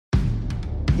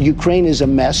Ukraine is a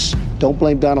mess. Don't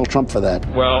blame Donald Trump for that.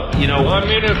 Well, 1 minute. 1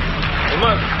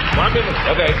 minute.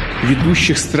 Okay.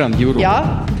 Ведущих стран Европы.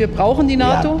 Ja, wir brauchen die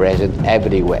NATO. We are present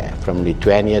everywhere, from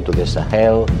Lithuania to the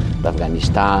Sahel, to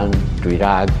Afghanistan, to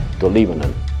Iraq, to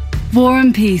Lebanon. War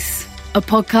and Peace, a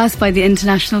podcast by the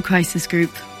International Crisis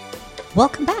Group.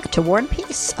 Welcome back to War and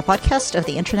Peace, a podcast of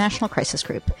the International Crisis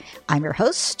Group. I'm your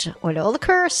host, Ola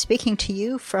Oliker, speaking to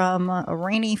you from a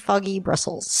rainy, foggy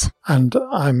Brussels. And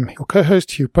I'm your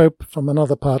co-host, Hugh Pope, from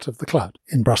another part of the cloud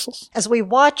in Brussels. As we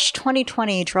watch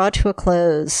 2020 draw to a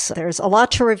close, there's a lot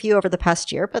to review over the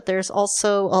past year, but there's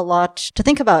also a lot to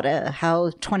think about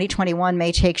how 2021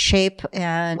 may take shape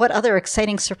and what other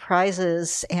exciting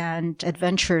surprises and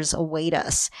adventures await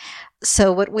us.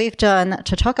 So what we've done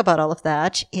to talk about all of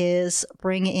that is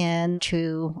bring in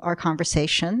to our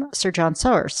conversation Sir John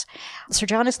Sawers. Sir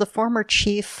John is the former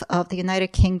chief of the United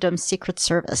Kingdom Secret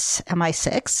Service,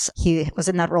 MI6. He was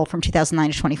in that role from 2009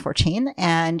 to 2014,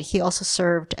 and he also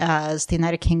served as the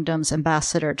United Kingdom's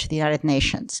ambassador to the United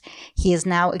Nations. He is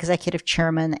now executive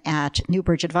chairman at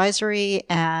Newbridge Advisory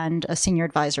and a senior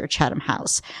advisor at Chatham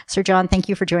House. Sir John, thank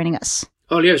you for joining us.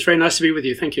 Oh, yeah, it's very nice to be with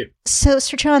you. Thank you. So,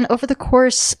 Sir John, over the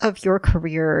course of your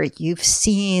career, you've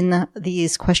seen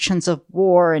these questions of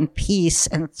war and peace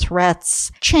and threats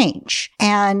change.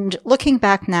 And looking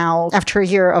back now, after a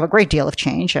year of a great deal of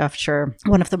change, after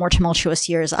one of the more tumultuous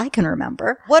years I can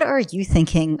remember, what are you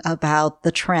thinking about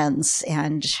the trends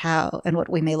and what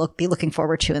we may be looking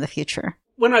forward to in the future?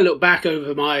 When I look back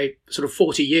over my sort of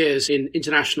 40 years in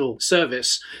international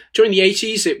service, during the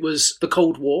 80s, it was the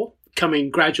Cold War,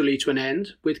 coming gradually to an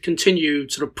end, with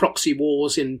continued sort of proxy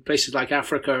wars in places like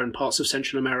Africa and parts of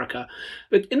Central America.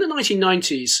 But in the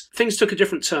 1990s, things took a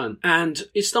different turn. And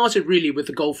it started really with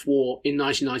the Gulf War in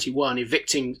 1991,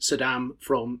 evicting Saddam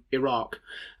from Iraq.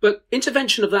 But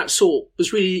intervention of that sort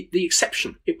was really the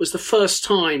exception. It was the first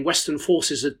time Western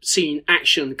forces had seen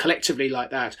action collectively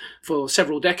like that for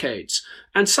several decades.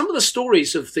 And some of the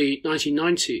stories of the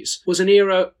 1990s was an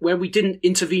era where we didn't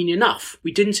intervene enough.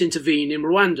 We didn't intervene in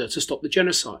Rwanda to stop the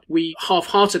genocide. We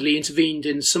half-heartedly intervened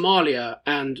in Somalia,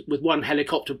 and with one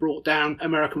helicopter brought down,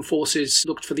 American forces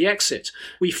looked for the exit.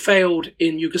 We failed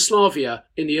in Yugoslavia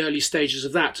in the early stages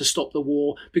of that to stop the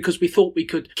war because we thought we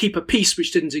could keep a peace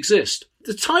which didn't exist.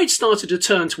 The tide started to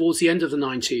turn towards the end of the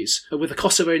 90s with the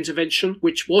Kosovo intervention,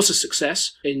 which was a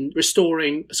success in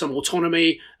restoring some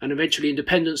autonomy and eventually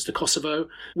independence to Kosovo,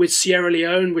 with Sierra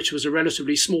Leone, which was a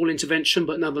relatively small intervention,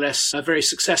 but nonetheless very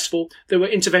successful. There were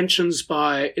interventions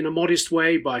in a modest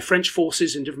way, by French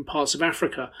forces in different parts of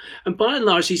Africa. And by and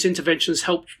large, these interventions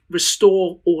helped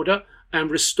restore order and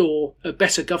restore a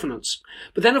better governance.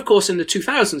 But then, of course, in the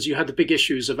 2000s, you had the big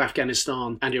issues of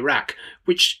Afghanistan and Iraq,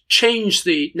 which changed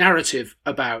the narrative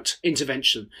about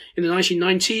intervention. In the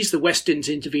 1990s, the West didn't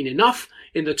intervene enough.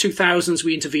 In the 2000s,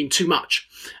 we intervened too much.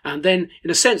 And then, in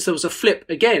a sense, there was a flip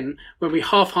again when we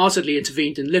half-heartedly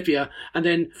intervened in Libya and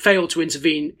then failed to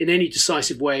intervene in any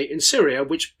decisive way in Syria,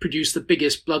 which produced the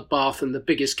biggest bloodbath and the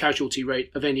biggest casualty rate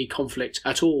of any conflict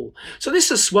at all. So this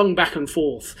has swung back and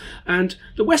forth. And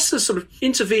the West has sort of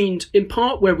intervened in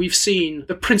part where we've seen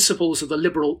the principles of the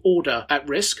liberal order at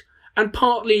risk, and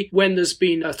partly when there's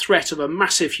been a threat of a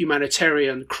massive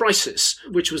humanitarian crisis,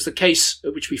 which was the case,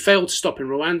 which we failed to stop in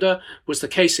Rwanda, was the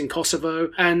case in Kosovo,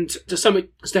 and to some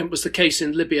extent was the case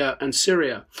in Libya and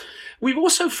Syria. We've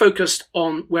also focused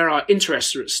on where our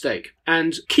interests are at stake,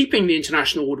 and keeping the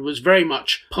international order was very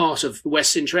much part of the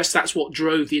West's interest. That's what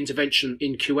drove the intervention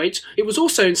in Kuwait. It was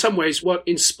also in some ways what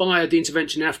inspired the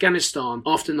intervention in Afghanistan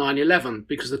after 9/11,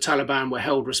 because the Taliban were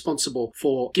held responsible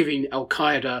for giving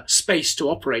Al-Qaeda space to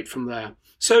operate from there.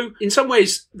 So in some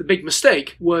ways, the big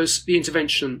mistake was the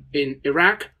intervention in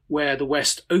Iraq, where the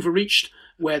West overreached,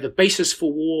 where the basis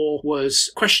for war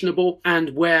was questionable,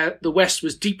 and where the West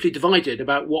was deeply divided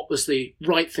about what was the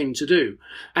right thing to do.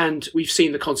 And we've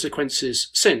seen the consequences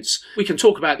since. We can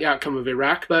talk about the outcome of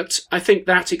Iraq, but I think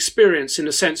that experience, in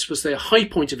a sense, was the high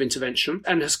point of intervention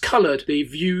and has coloured the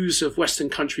views of Western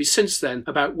countries since then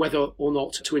about whether or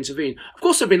not to intervene. Of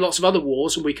course, there have been lots of other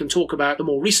wars, and we can talk about the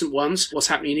more recent ones, what's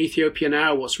happening in Ethiopia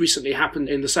now, what's recently happened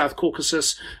in the South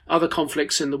Caucasus, other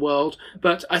conflicts in the world.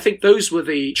 But I think those were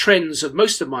the trends of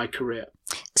most of my career.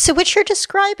 So what you're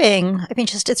describing,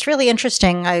 it's really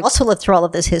interesting. I also lived through all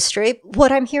of this history.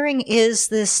 What I'm hearing is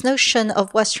this notion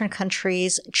of Western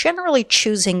countries generally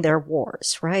choosing their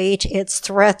wars, right? It's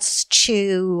threats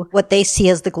to what they see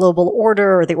as the global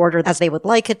order, or the order as they would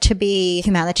like it to be,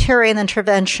 humanitarian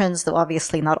interventions, though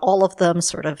obviously not all of them,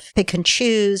 sort of pick and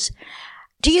choose.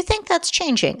 Do you think that's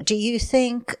changing? Do you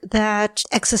think that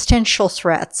existential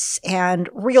threats and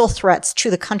real threats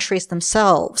to the countries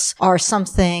themselves are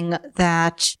something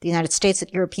that the United States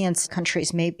and European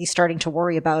countries may be starting to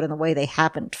worry about in the way they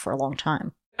haven't for a long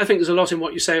time? I think there's a lot in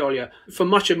what you say, Olya. For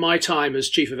much of my time as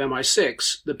chief of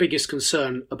MI6, the biggest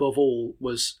concern above all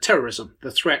was terrorism,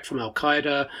 the threat from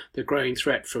Al-Qaeda, the growing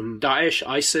threat from Daesh,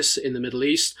 ISIS in the Middle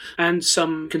East, and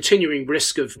some continuing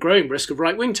growing risk of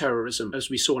right-wing terrorism,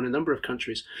 as we saw in a number of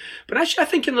countries. But actually, I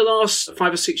think in the last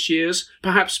 5 or 6 years,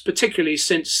 perhaps particularly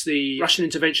since the Russian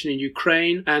intervention in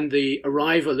Ukraine and the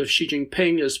arrival of Xi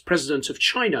Jinping as president of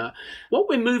China, what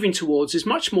we're moving towards is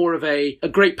much more of a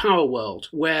great power world,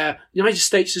 where the United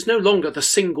States is no longer the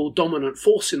single dominant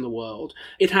force in the world.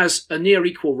 It has a near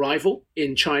equal rival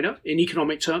in China in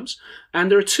economic terms. And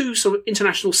there are two sort of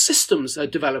international systems that are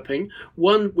developing.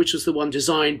 One, which was the one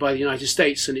designed by the United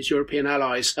States and its European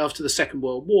allies after the Second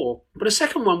World War. But a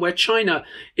second one where China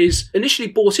is initially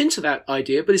bought into that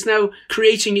idea, but is now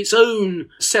creating its own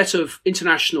set of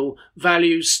international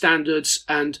values, standards,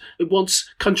 and it wants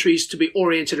countries to be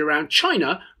oriented around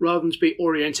China rather than to be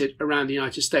oriented around the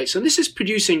United States. And this is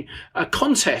producing a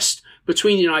contest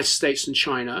between the United States and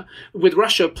China, with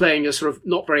Russia playing a sort of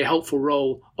not very helpful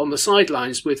role on the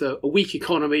sidelines with a weak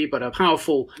economy but a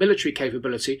powerful military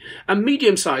capability, and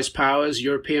medium-sized powers,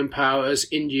 European powers,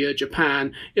 India,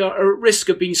 Japan, are at risk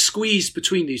of being squeezed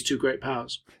between these two great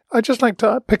powers. I'd just like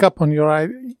to pick up on your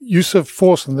use of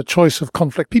force and the choice of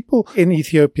conflict. People in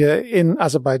Ethiopia, in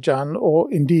Azerbaijan, or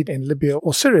indeed in Libya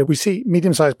or Syria, we see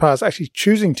medium-sized powers actually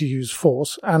choosing to use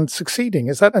force and succeeding.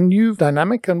 Is that a new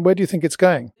dynamic, and where do you think it's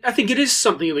going? I think it is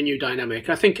something of a new dynamic.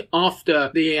 I think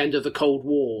after the end of the Cold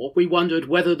War, we wondered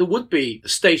whether there would be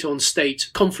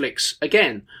state-on-state conflicts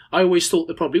again. I always thought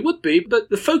there probably would be, but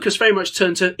the focus very much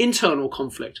turned to internal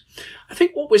conflict. I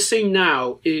think what we're seeing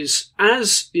now is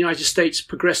as the United States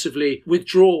progressively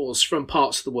withdraws from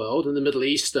parts of the world, and the Middle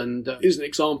East and is an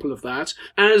example of that,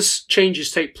 as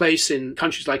changes take place in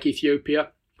countries like Ethiopia,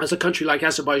 as a country like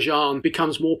Azerbaijan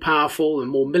becomes more powerful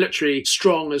and more military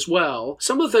strong as well,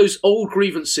 some of those old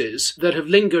grievances that have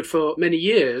lingered for many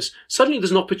years, suddenly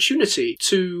there's an opportunity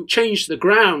to change the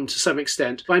ground to some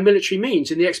extent by military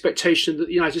means in the expectation that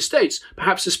the United States,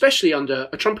 perhaps especially under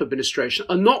a Trump administration,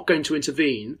 are not going to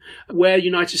intervene where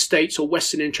United States or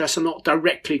Western interests are not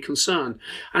directly concerned.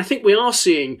 And I think we are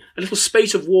seeing a little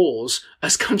spate of wars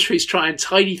as countries try and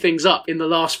tidy things up in the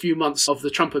last few months of the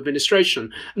Trump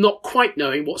administration, not quite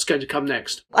knowing what's going to come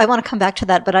next. I want to come back to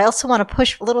that, but I also want to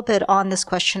push a little bit on this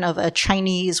question of a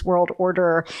Chinese world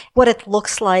order, what it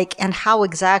looks like and how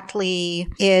exactly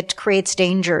it creates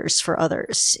dangers for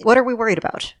others. What are we worried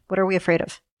about? What are we afraid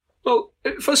of? Well,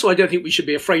 first of all, I don't think we should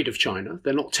be afraid of China.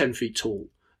 They're not 10 feet tall.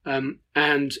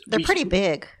 And they're pretty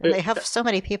big. They have so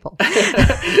many people.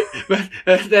 But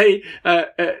they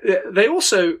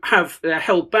also they're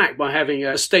held back by having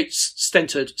a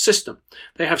state-centered system.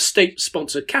 They have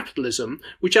state-sponsored capitalism,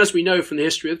 which, as we know from the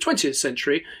history of the 20th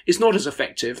century, is not as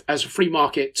effective as a free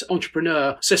market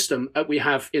entrepreneur system that we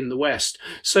have in the West.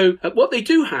 So what they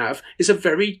do have is a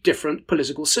very different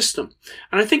political system.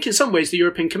 And I think in some ways the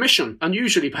European Commission,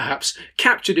 unusually perhaps,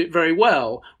 captured it very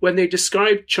well when they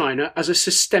described China as a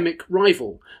systemic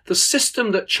rival. The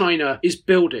system that China is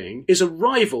building is a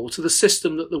rival to the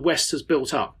system that the West has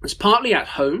built up. It's partly at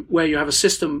home, where you have a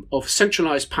system of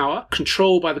centralized power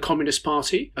controlled by the Communist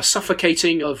Party, a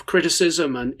suffocating of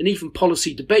criticism and even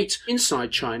policy debate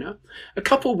inside China,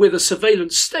 coupled with a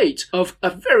surveillance state of a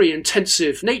very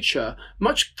intensive nature,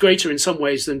 much greater in some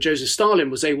ways than Joseph Stalin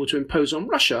was able to impose on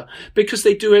Russia, because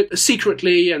they do it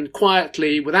secretly and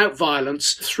quietly, without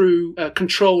violence, through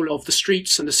control of the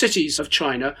streets and the cities of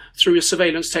China, through a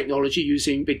surveillance technology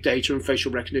using big data and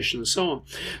facial recognition and so on.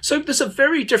 So there's a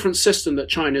very different system that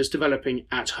China is developing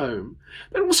at home.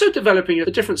 They're also developing a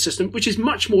different system, which is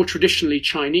much more traditionally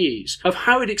Chinese, of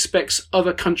how it expects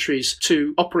other countries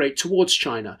to operate towards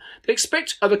China. They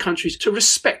expect other countries to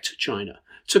respect China,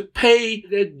 to pay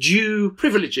their due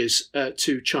privileges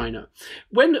to China.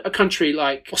 When a country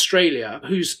like Australia,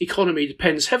 whose economy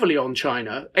depends heavily on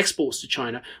China, exports to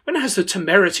China, when it has the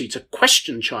temerity to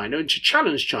question China and to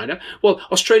challenge China, well,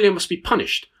 Australia must be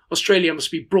punished. Australia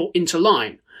must be brought into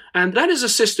line. And that is a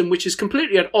system which is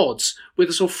completely at odds with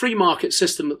the sort of free market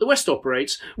system that the West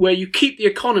operates, where you keep the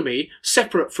economy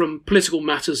separate from political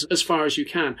matters as far as you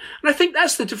can. And I think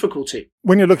that's the difficulty.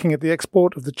 When you're looking at the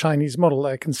export of the Chinese model,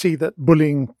 I can see that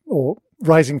bullying or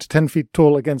rising to 10 feet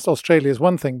tall against Australia is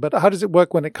one thing, but how does it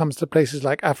work when it comes to places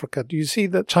like Africa? Do you see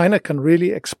that China can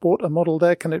really export a model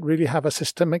there? Can it really have a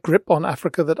systemic grip on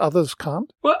Africa that others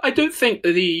can't? Well, I don't think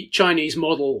that the Chinese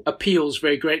model appeals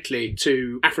very greatly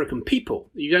to African people.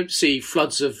 You don't see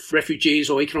floods of refugees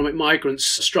or economic migrants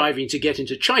striving to get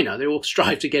into China. They all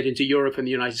strive to get into Europe and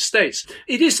the United States.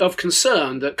 It is of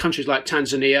concern that countries like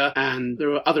Tanzania, and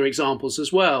there are other examples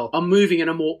as well, are moving in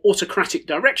a more autocratic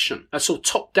direction, a sort of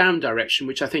top-down direction,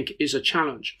 which I think is a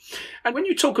challenge. And when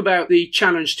you talk about the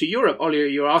challenge to Europe, Ollie,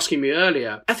 you were asking me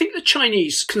earlier, I think the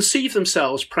Chinese conceive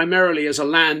themselves primarily as a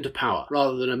land power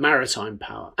rather than a maritime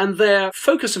power. And their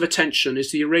focus of attention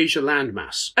is the Eurasia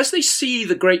landmass. As they see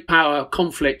the great power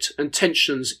conflict and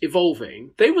tensions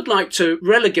evolving, they would like to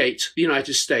relegate the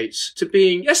United States to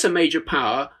being, yes, a major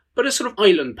power, but a sort of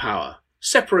island power,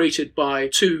 separated by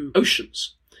two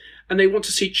oceans. And they want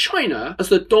to see China as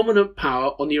the dominant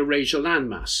power on the Eurasia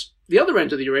landmass. The other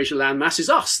end of the Eurasia landmass is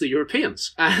us, the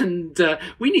Europeans, and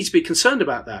we need to be concerned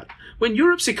about that. When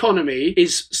Europe's economy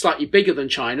is slightly bigger than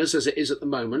China's, as it is at the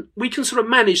moment, we can sort of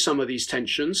manage some of these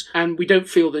tensions, and we don't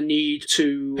feel the need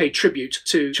to pay tribute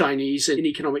to Chinese in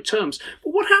economic terms.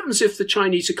 But what happens if the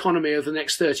Chinese economy over the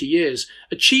next 30 years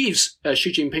achieves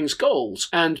Xi Jinping's goals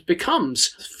and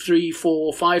becomes 3,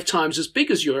 4, 5 times as big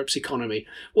as Europe's economy?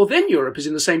 Well, then Europe is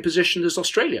in the same position as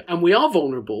Australia, and we are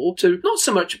vulnerable to not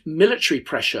so much military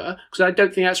pressure, because I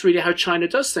don't think that's really how China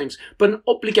does things, but an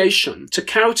obligation to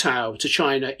kowtow to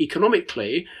China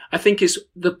economically, I think is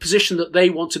the position that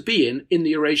they want to be in the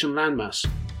Eurasian landmass.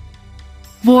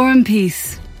 War and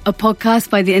Peace, a podcast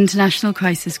by the International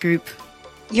Crisis Group.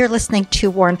 You're listening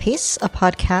to War and Peace, a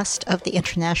podcast of the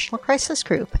International Crisis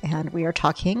Group, and we are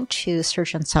talking to Sir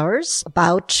John Sawers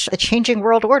about the changing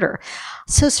world order.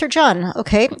 So, Sir John,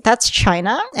 okay, that's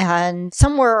China, and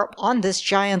somewhere on this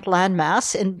giant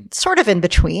landmass, sort of in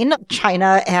between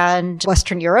China and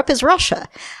Western Europe, is Russia.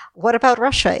 What about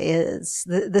Russia? Is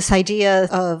this idea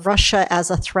of Russia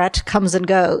as a threat comes and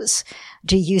goes?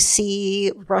 Do you see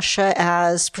Russia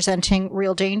as presenting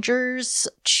real dangers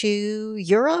to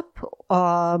Europe?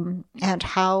 And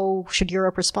how should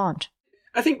Europe respond?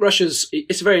 I think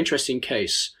it's a very interesting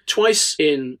case. Twice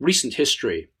in recent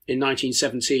history, in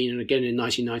 1917 and again in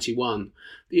 1991,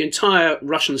 the entire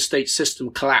Russian state system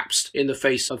collapsed in the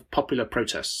face of popular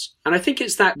protests. And I think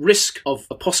it's that risk of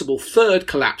a possible third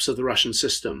collapse of the Russian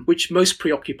system which most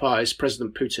preoccupies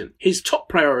President Putin. His top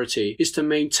priority is to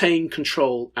maintain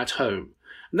control at home.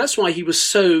 And that's why he was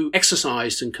so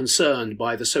exercised and concerned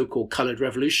by the so-called coloured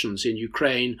revolutions in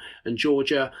Ukraine and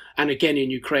Georgia, and again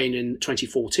in Ukraine in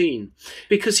 2014.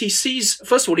 Because he sees,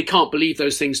 first of all, he can't believe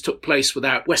those things took place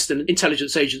without Western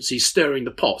intelligence agencies stirring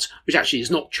the pot, which actually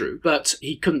is not true, but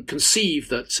he couldn't conceive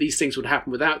that these things would happen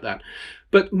without that.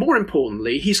 But more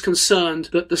importantly, he's concerned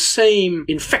that the same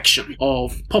infection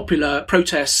of popular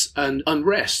protests and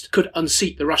unrest could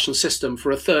unseat the Russian system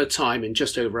for a third time in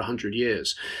just over 100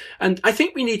 years. And I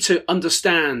think we need to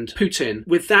understand Putin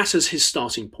with that as his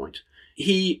starting point.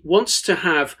 He wants to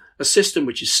have a system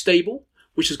which is stable,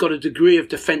 which has got a degree of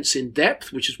defense in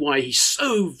depth, which is why he's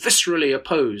so viscerally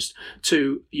opposed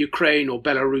to Ukraine or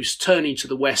Belarus turning to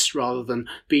the West rather than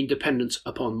being dependent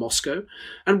upon Moscow,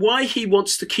 and why he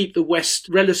wants to keep the West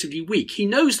relatively weak. He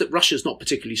knows that Russia's not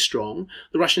particularly strong.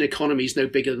 The Russian economy is no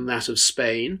bigger than that of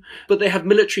Spain, but they have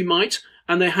military might,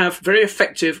 and they have very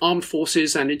effective armed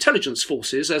forces and intelligence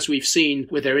forces, as we've seen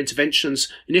with their interventions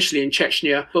initially in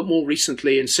Chechnya, but more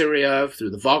recently in Syria, through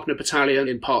the Wagner Battalion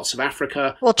in parts of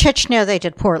Africa. Well, Chechnya, they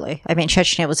did poorly. I mean,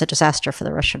 Chechnya was a disaster for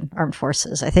the Russian armed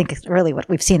forces. I think really what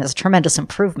we've seen is a tremendous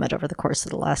improvement over the course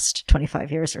of the last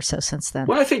 25 years or so since then.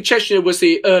 Well, I think Chechnya was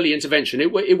the early intervention.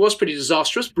 It was pretty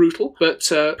disastrous, brutal, but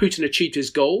Putin achieved his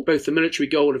goal, both the military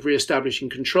goal of re-establishing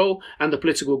control and the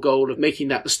political goal of making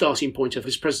that the starting point of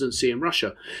his presidency in Russia.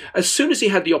 As soon as he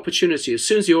had the opportunity, as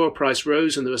soon as the oil price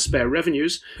rose and there were spare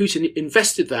revenues, Putin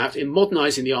invested that in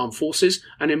modernising the armed forces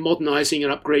and in modernising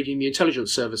and upgrading the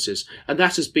intelligence services. And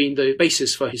that has been the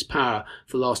basis for his power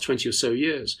for the last 20 or so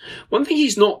years. One thing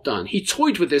he's not done, he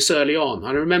toyed with this early on.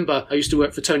 I remember I used to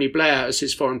work for Tony Blair as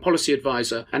his foreign policy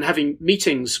advisor and having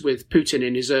meetings with Putin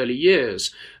in his early years.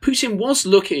 Putin was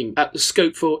looking at the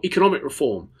scope for economic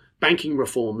reform, banking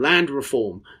reform, land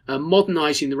reform,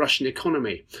 modernising the Russian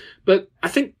economy. But I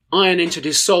think iron entered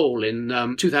his soul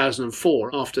in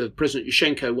 2004 after President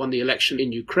Yushchenko won the election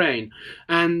in Ukraine.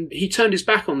 And he turned his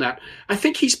back on that. I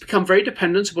think he's become very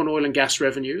dependent upon oil and gas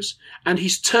revenues. And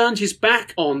he's turned his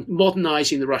back on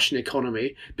modernizing the Russian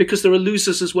economy because there are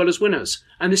losers as well as winners.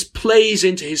 And this plays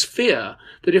into his fear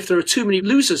that if there are too many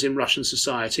losers in Russian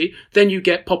society, then you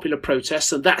get popular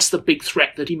protests. And that's the big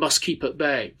threat that he must keep at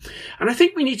bay. And I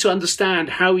think we need to understand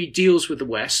how he deals with the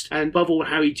West, and above all,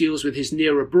 how he deals with his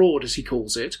near abroad, as he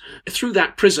calls it, through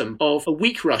that prism of a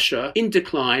weak Russia in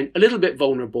decline, a little bit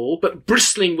vulnerable, but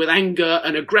bristling with anger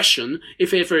and aggression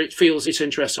if ever it feels its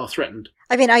interests are threatened.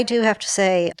 I mean, I do have to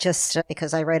say, just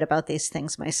because I write about these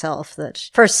things myself, that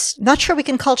first, not sure we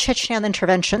can call Chechnya an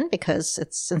intervention because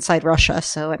it's inside Russia.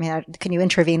 So, I mean, can you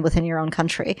intervene within your own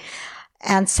country?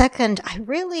 And second, I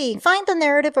really find the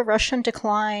narrative of Russian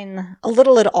decline a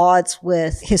little at odds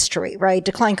with history, right?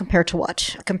 Decline compared to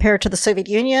what? Compared to the Soviet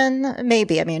Union?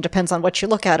 Maybe. I mean, it depends on what you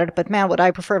look at it. But man, would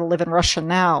I prefer to live in Russia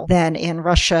now than in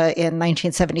Russia in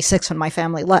 1976 when my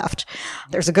family left.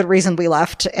 There's a good reason we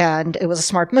left, and it was a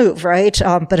smart move, right?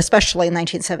 But especially in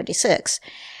 1976.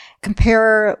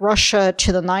 Compare Russia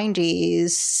to the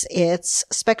 90s, it's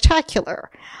spectacular.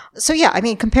 So yeah, I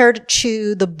mean, compared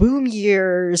to the boom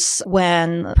years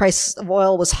when the price of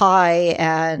oil was high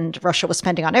and Russia was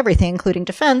spending on everything, including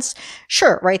defense,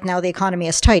 sure, right now the economy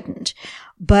has tightened.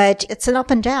 But it's an up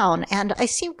and down. And I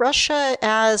see Russia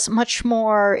as much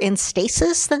more in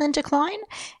stasis than in decline.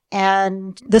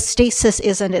 And the stasis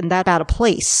isn't in that bad a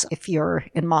place if you're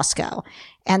in Moscow.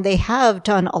 And they have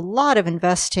done a lot of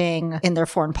investing in their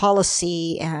foreign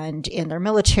policy and in their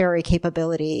military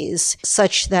capabilities,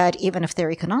 such that even if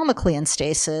they're economically in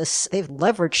stasis, they've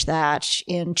leveraged that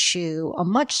into a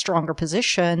much stronger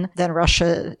position than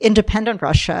Russia, independent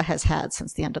Russia, has had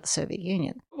since the end of the Soviet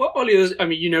Union. Well, Ollie, I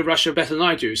mean, you know Russia better than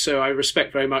I do, so I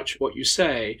respect very much what you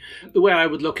say. The way I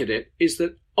would look at it is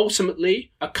that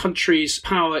ultimately, a country's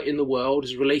power in the world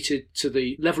is related to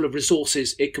the level of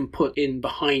resources it can put in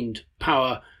behind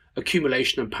power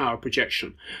accumulation and power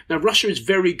projection. Now, Russia is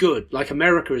very good, like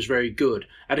America is very good,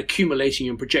 at accumulating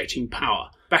and projecting power.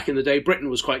 Back in the day, Britain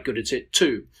was quite good at it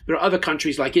too. There are other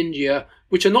countries like India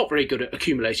which are not very good at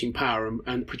accumulating power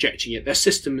and projecting it. Their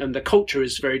system and their culture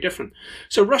is very different.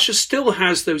 So Russia still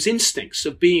has those instincts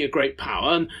of being a great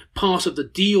power, and part of the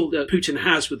deal that Putin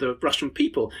has with the Russian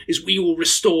people is we will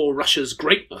restore Russia's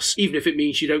greatness, even if it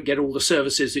means you don't get all the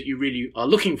services that you really are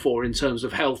looking for in terms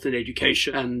of health and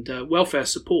education and welfare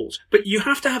support. But you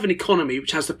have to have an economy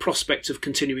which has the prospect of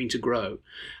continuing to grow.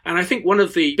 And I think one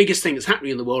of the biggest things that's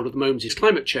happening in the world at the moment is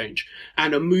climate change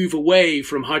and a move away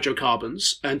from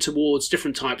hydrocarbons and towards different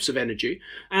types of energy.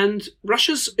 And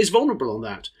Russia is vulnerable on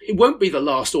that. It won't be the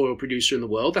last oil producer in the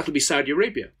world. That'll be Saudi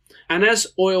Arabia. And as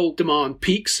oil demand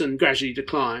peaks and gradually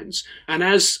declines, and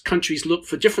as countries look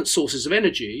for different sources of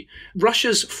energy,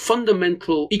 Russia's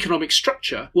fundamental economic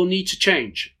structure will need to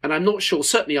change. And I'm not sure,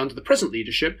 certainly under the present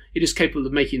leadership, it is capable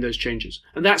of making those changes.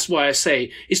 And that's why I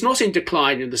say it's not in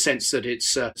decline in the sense that it's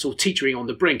sort of teetering on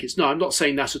the brink. I'm not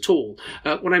saying that at all.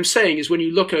 What I'm saying is when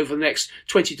you look over the next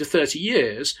 20 to 30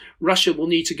 years, Russia will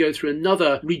need to go through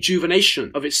another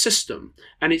rejuvenation of its system.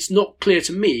 And it's not clear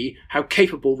to me how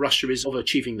capable Russia is of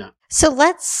achieving that. So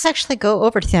let's actually go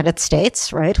over to the United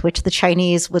States, right, which the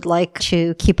Chinese would like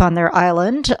to keep on their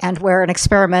island, and where an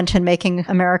experiment in making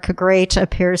America great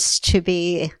appears to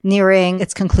be nearing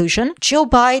its conclusion. Joe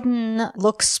Biden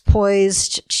looks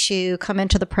poised to come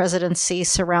into the presidency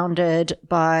surrounded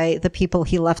by the people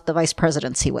he left the vice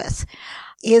presidency with.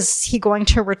 Is he going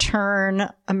to return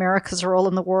America's role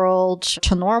in the world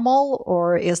to normal,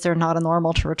 or is there not a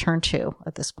normal to return to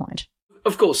at this point?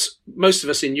 Of course, most of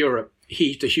us in Europe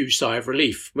heaved a huge sigh of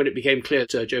relief when it became clear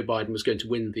that Joe Biden was going to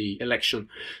win the election,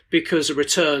 because a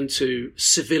return to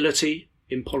civility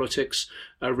in politics,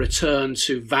 a return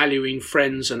to valuing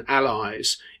friends and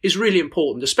allies is really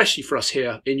important, especially for us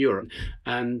here in Europe.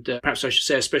 And perhaps I should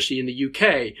say especially in the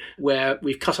UK, where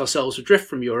we've cut ourselves adrift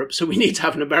from Europe. So we need to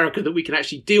have an America that we can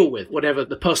actually deal with, whatever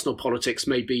the personal politics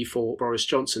may be for Boris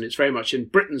Johnson. It's very much in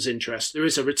Britain's interest. There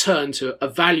is a return to a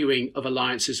valuing of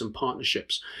alliances and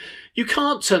partnerships. You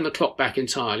can't turn the clock back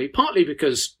entirely, partly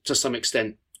because to some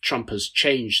extent Trump has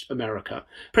changed America.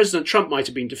 President Trump might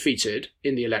have been defeated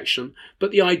in the election,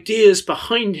 but the ideas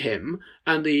behind him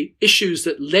and the issues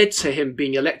that led to him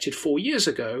being elected 4 years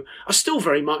ago are still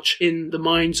very much in the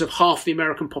minds of half the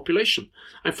American population.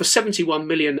 And for 71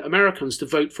 million Americans to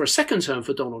vote for a second term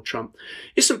for Donald Trump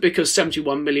isn't because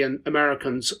 71 million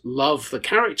Americans love the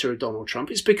character of Donald Trump.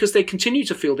 It's because they continue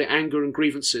to feel the anger and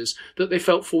grievances that they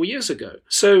felt 4 years ago.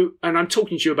 So, and I'm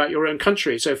talking to you about your own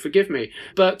country, so forgive me.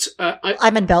 But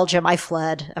I'm in Belgium. I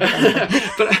fled.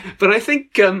 but I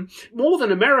think more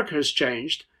than America has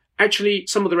changed, actually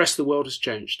some of the rest of the world has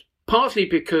changed. Partly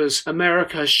because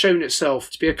America has shown itself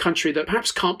to be a country that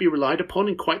perhaps can't be relied upon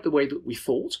in quite the way that we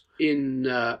thought, in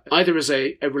either as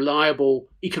a reliable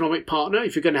economic partner.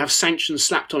 If you're going to have sanctions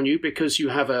slapped on you because you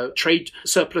have a trade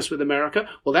surplus with America,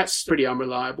 well, that's pretty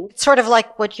unreliable. It's sort of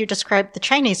like what you described the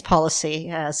Chinese policy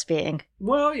as being.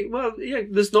 Well, yeah,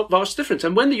 there's not vast difference.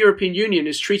 And when the European Union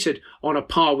is treated on a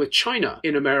par with China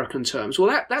in American terms,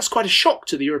 well, that's quite a shock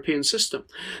to the European system.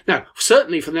 Now,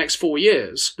 certainly for the next 4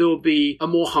 years, there will be a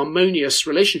more harmonious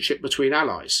relationship between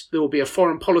allies. There will be a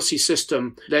foreign policy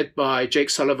system led by Jake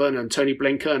Sullivan and Tony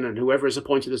Blinken and whoever is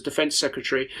appointed as Defense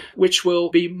Secretary, which will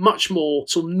be much more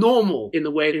sort of normal in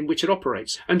the way in which it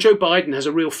operates. And Joe Biden has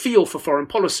a real feel for foreign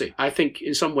policy. I think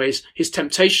in some ways his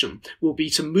temptation will be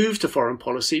to move to foreign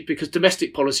policy because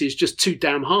domestic policy is just too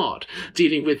damn hard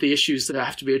dealing with the issues that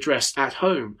have to be addressed at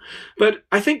home. But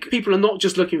I think people are not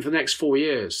just looking for the next 4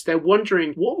 years. They're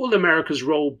wondering, what will America's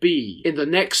role be in the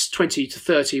next 20 to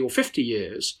 30 or 50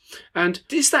 years? And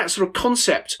is that sort of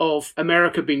concept of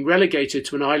America being relegated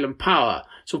to an island power,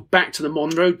 sort of back to the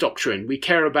Monroe Doctrine, we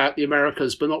care about the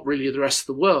Americas but not really the rest of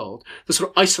the world, the sort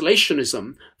of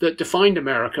isolationism that defined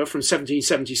America from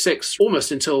 1776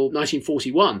 almost until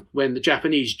 1941, when the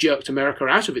Japanese jerked America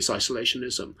out of its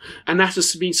isolationism. And that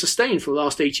has been sustained for the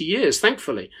last 80 years,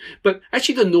 thankfully. But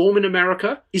actually the norm in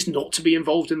America is not to be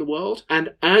involved in the world.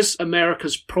 And as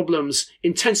America's problems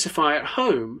intensify at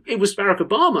home, it was Barack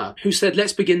Obama who said,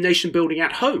 let's begin nation building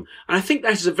at home. And I think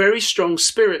that is a very strong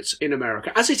spirit in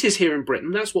America, as it is here in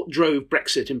Britain. That's what drove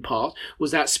Brexit in part,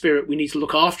 was that spirit, we need to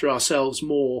look after ourselves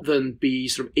more than be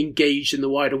sort of engaged in the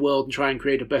wider world and try and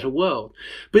create a better world.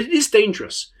 But it is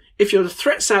dangerous. If you're the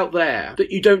threats out there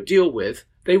that you don't deal with,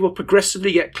 they will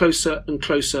progressively get closer and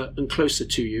closer and closer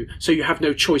to you, so you have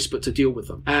no choice but to deal with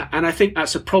them. And I think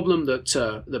that's a problem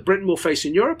that Britain will face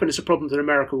in Europe, and it's a problem that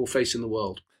America will face in the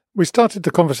world. We started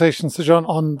the conversation, Sir John,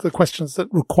 on the questions that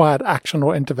required action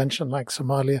or intervention, like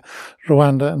Somalia,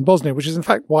 Rwanda and Bosnia, which is in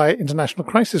fact why International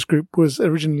Crisis Group was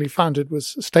originally founded.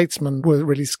 Was statesmen were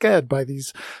really scared by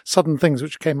these sudden things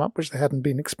which came up, which they hadn't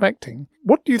been expecting.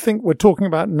 What do you think we're talking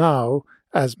about now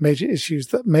as major issues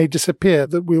that may disappear,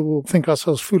 that we will think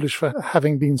ourselves foolish for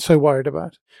having been so worried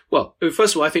about? Well,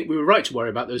 first of all, I think we were right to worry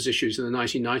about those issues in the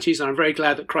 1990s, and I'm very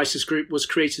glad that Crisis Group was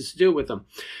created to deal with them.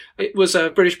 It was a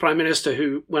British Prime Minister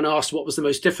who, when asked what was the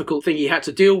most difficult thing he had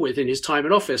to deal with in his time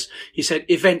in office, he said,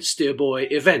 events, dear boy,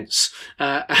 events.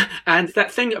 And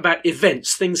that thing about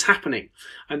events, things happening.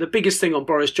 And the biggest thing on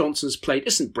Boris Johnson's plate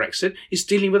isn't Brexit, it's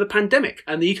dealing with a pandemic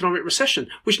and the economic recession,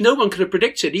 which no one could have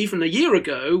predicted even a year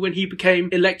ago when he became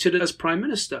elected as Prime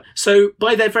Minister. So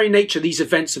by their very nature, these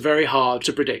events are very hard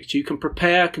to predict. You can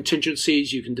prepare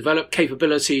contingencies, you can develop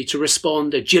capability to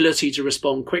respond, agility to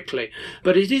respond quickly,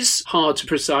 but it is hard to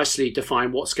precisely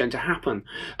define what's going to happen.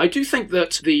 I do think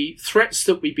that the threats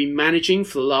that we've been managing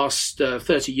for the last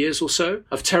 30 years or so,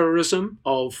 of terrorism,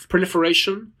 of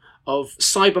proliferation, of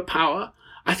cyber power,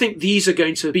 I think these are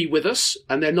going to be with us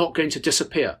and they're not going to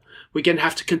disappear. We're going to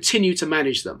have to continue to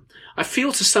manage them. I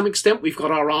feel to some extent we've got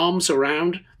our arms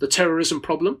around the terrorism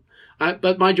problem.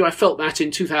 But mind you, I felt that in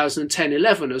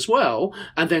 2010-11 as well.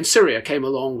 And then Syria came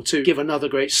along to give another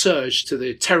great surge to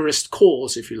the terrorist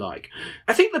cause, if you like.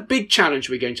 I think the big challenge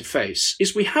we're going to face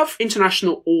is we have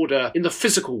international order in the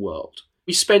physical world.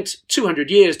 We spent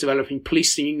 200 years developing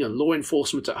policing and law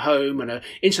enforcement at home and an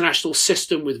international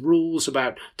system with rules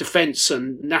about defence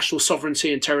and national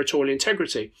sovereignty and territorial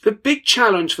integrity. The big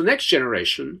challenge for the next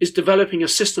generation is developing a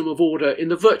system of order in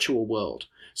the virtual world.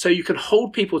 So you can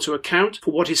hold people to account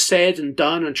for what is said and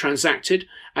done and transacted,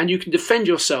 and you can defend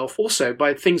yourself also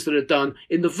by things that are done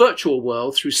in the virtual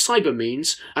world through cyber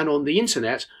means and on the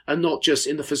internet, and not just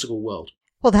in the physical world.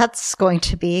 Well, that's going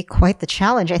to be quite the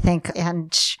challenge, I think.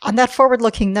 And on that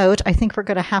forward-looking note, I think we're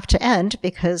going to have to end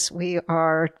because we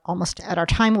are almost at our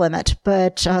time limit.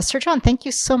 But Sir John, thank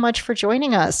you so much for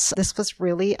joining us. This was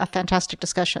really a fantastic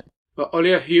discussion. Well,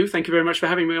 Olia, Hugh, thank you very much for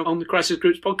having me on the Crisis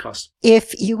Group's podcast.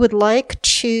 If you would like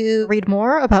to read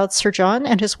more about Sir John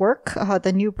and his work,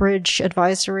 the Newbridge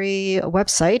Advisory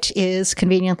website is,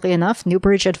 conveniently enough,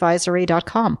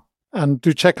 newbridgeadvisory.com. And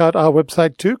do check out our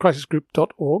website too,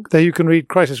 crisisgroup.org. There you can read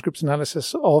Crisis Group's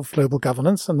analysis of global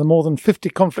governance and the more than 50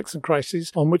 conflicts and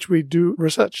crises on which we do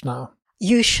research now.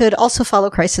 You should also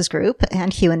follow Crisis Group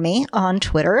and Hugh and me on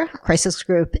Twitter. Crisis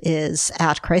Group is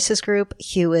at Crisis Group.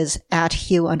 Hugh is at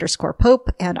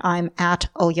Hugh_Pope, and I'm at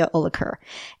Olya Oliker.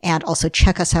 And also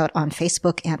check us out on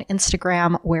Facebook and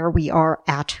Instagram, where we are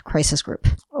at Crisis Group.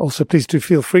 Also, please do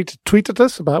feel free to tweet at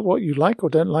us about what you like or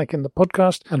don't like in the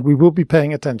podcast, and we will be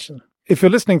paying attention. If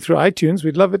you're listening through iTunes,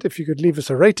 we'd love it if you could leave us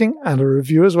a rating and a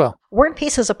review as well. War and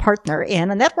Peace is a partner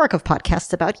in a network of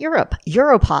podcasts about Europe,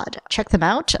 Europod. Check them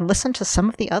out and listen to some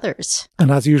of the others.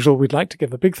 And as usual, we'd like to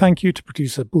give a big thank you to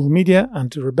producer Bull Media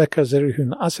and to Rebecca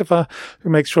Zerihun Asifa, who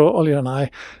makes sure Olya and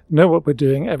I know what we're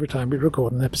doing every time we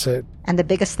record an episode. And the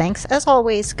biggest thanks, as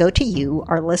always, go to you,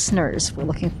 our listeners. We're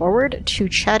looking forward to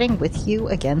chatting with you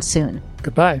again soon.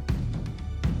 Goodbye.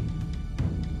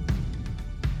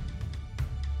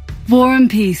 War and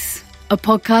Peace, a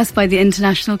podcast by the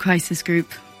International Crisis Group.